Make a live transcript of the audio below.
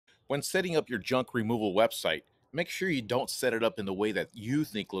When setting up your junk removal website, make sure you don't set it up in the way that you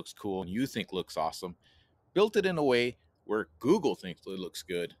think looks cool and you think looks awesome. Build it in a way where Google thinks it looks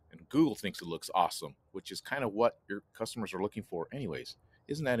good and Google thinks it looks awesome, which is kind of what your customers are looking for, anyways.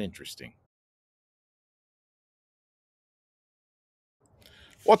 Isn't that interesting?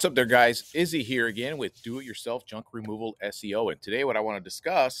 What's up there, guys? Izzy here again with Do It Yourself Junk Removal SEO. And today, what I want to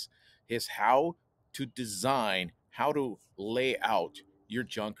discuss is how to design, how to lay out your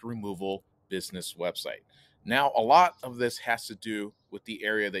junk removal business website. Now, a lot of this has to do with the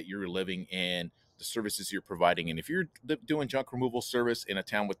area that you're living in, the services you're providing. And if you're doing junk removal service in a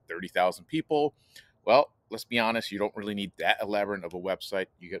town with 30,000 people, well, let's be honest, you don't really need that elaborate of a website.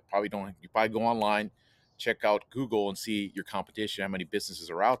 You probably go online, check out Google and see your competition, how many businesses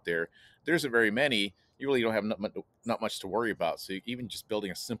are out there. There isn't very many. You really don't have not much to worry about. So even just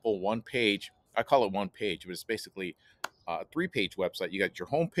building a simple one page, I call it one page, but it's basically a 3-page website. You got your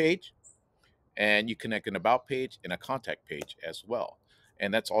home page, and you connect an about page and a contact page as well.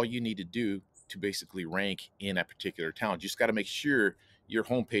 And that's all you need to do to basically rank in that particular town. You just got to make sure your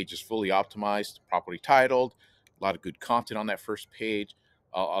homepage is fully optimized, properly titled, a lot of good content on that first page,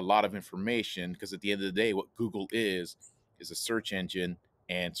 a lot of information, because at the end of the day, what Google is a search engine,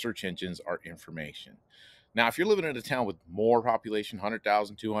 and search engines are information. Now, if you're living in a town with more population,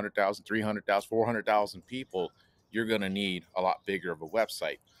 100,000, 200,000, 300,000, 400,000 people, you're going to need a lot bigger of a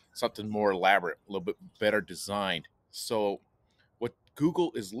website, something more elaborate, a little bit better designed. So what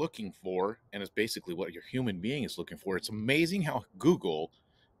Google is looking for, and it's basically what your human being is looking for. It's amazing how Google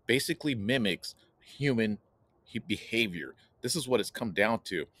basically mimics human behavior. This is what it's come down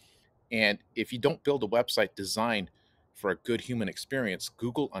to. And if you don't build a website designed for a good human experience,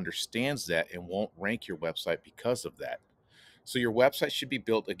 Google understands that and won't rank your website because of that. So your website should be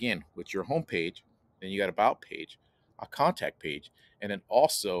built again with your homepage, then you got about page, a contact page, and then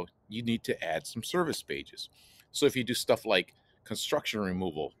also you need to add some service pages. So if you do stuff like construction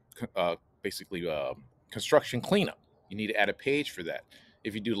removal, basically construction cleanup, you need to add a page for that.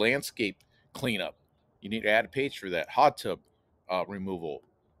 If you do landscape cleanup, you need to add a page for that. Hot tub removal,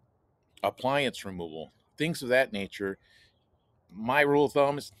 appliance removal, things of that nature. My rule of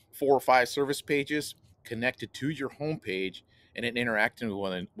thumb is 4 or 5 service pages connected to your homepage and then interacting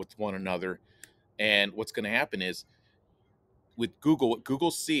with one another. And what's going to happen is with Google, what Google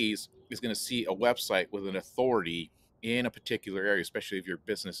sees is going to see a website with an authority in a particular area, especially if your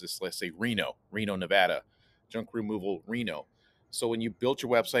business is, let's say, Reno, Nevada, junk removal, Reno. So when you build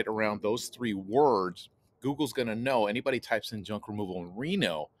your website around those 3 words, Google's going to know anybody types in junk removal in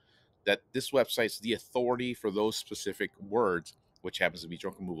Reno that this website's the authority for those specific words, which happens to be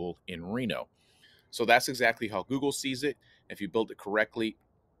junk removal in Reno. So that's exactly how Google sees it. If you build it correctly,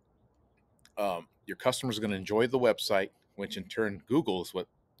 your customers are going to enjoy the website, which in turn, Google is what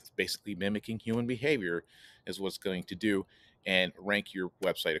basically mimicking human behavior is what's going to do, and rank your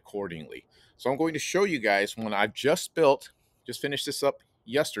website accordingly. So I'm going to show you guys one I've just built, just finished this up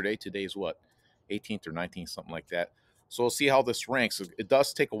yesterday. Today's what, 18th or 19th, something like that. So we'll see how this ranks. It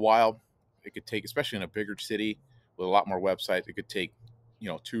does take a while. It could take, especially in a bigger city with a lot more websites, it could take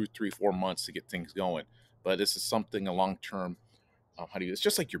 2, 3, 4 months to get things going. But this is something a long-term, it's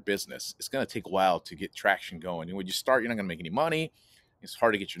just like your business. It's going to take a while to get traction going. And when you start, you're not going to make any money. It's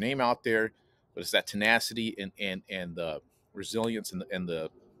hard to get your name out there, but it's that tenacity and the resilience and the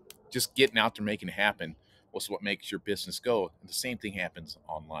just getting out there, making it happen, was what makes your business go. And the same thing happens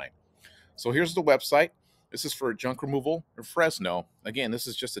online. So here's the website. This is for junk removal in Fresno. Again, this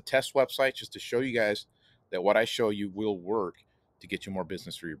is just a test website just to show you guys that what I show you will work to get you more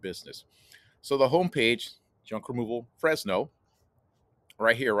business for your business. So the homepage, junk removal Fresno,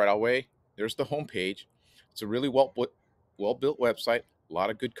 right here, right away, there's the homepage. It's a really well built website, a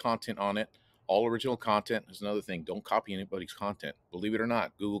lot of good content on it, all original content. There's another thing, don't copy anybody's content. Believe it or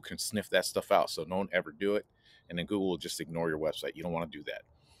not, Google can sniff that stuff out, so don't ever do it, and then Google will just ignore your website. You don't want to do that.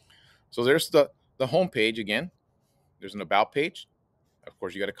 So there's the homepage again. There's an about page. Of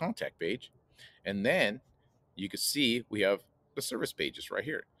course, you got a contact page, and then you can see we have the service pages right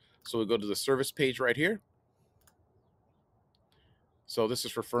here. So we go to the service page right here. So this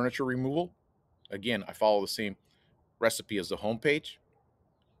is for furniture removal. Again, I follow the same recipe as the homepage.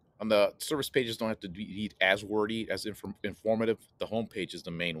 On the service pages don't have to be as wordy, as informative. The homepage is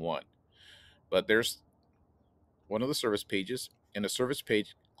the main one. But there's one of the service pages, and the service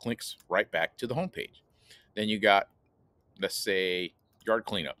page clicks right back to the homepage. Then you got, let's say, yard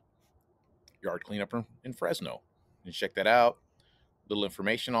cleanup in Fresno. You check that out. Little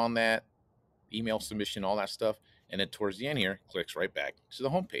information on that, email submission, all that stuff. And then towards the end here, clicks right back to the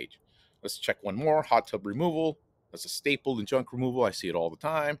homepage. Let's check one more, hot tub removal. That's a staple in junk removal. I see it all the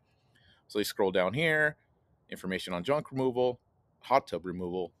time. So you scroll down here, information on junk removal, hot tub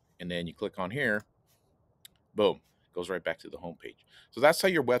removal, and then you click on here, boom, goes right back to the home page. So that's how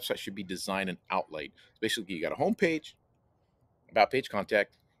your website should be designed and outlaid. Basically, you got a home page, about page,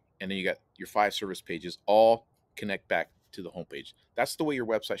 contact, and then you got your 5 service pages all connect back to the home page. That's the way your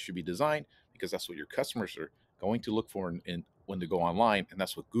website should be designed, because that's what your customers are going to look for in when they go online, and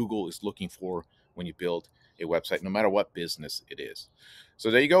that's what Google is looking for when you build a website, no matter what business it is. So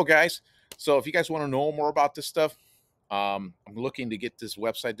there you go, guys. So if you guys want to know more about this stuff, I'm looking to get this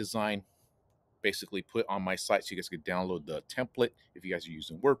website design basically put on my site so you guys can download the template if you guys are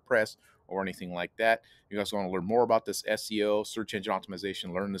using WordPress or anything like that. If you guys want to learn more about this SEO, search engine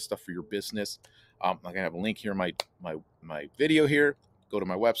optimization, learn this stuff for your business, I'm gonna have a link here in my video here. Go to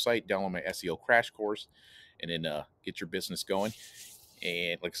my website, download my SEO crash course, and then get your business going.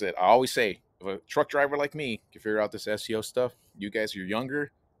 And like I said, I always say, if a truck driver like me can figure out this SEO stuff, you guys are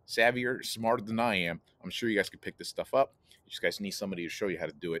younger, savvier, smarter than I am. I'm sure you guys could pick this stuff up. You just guys need somebody to show you how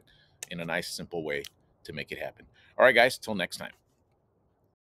to do it in a nice, simple way to make it happen. All right, guys, till next time.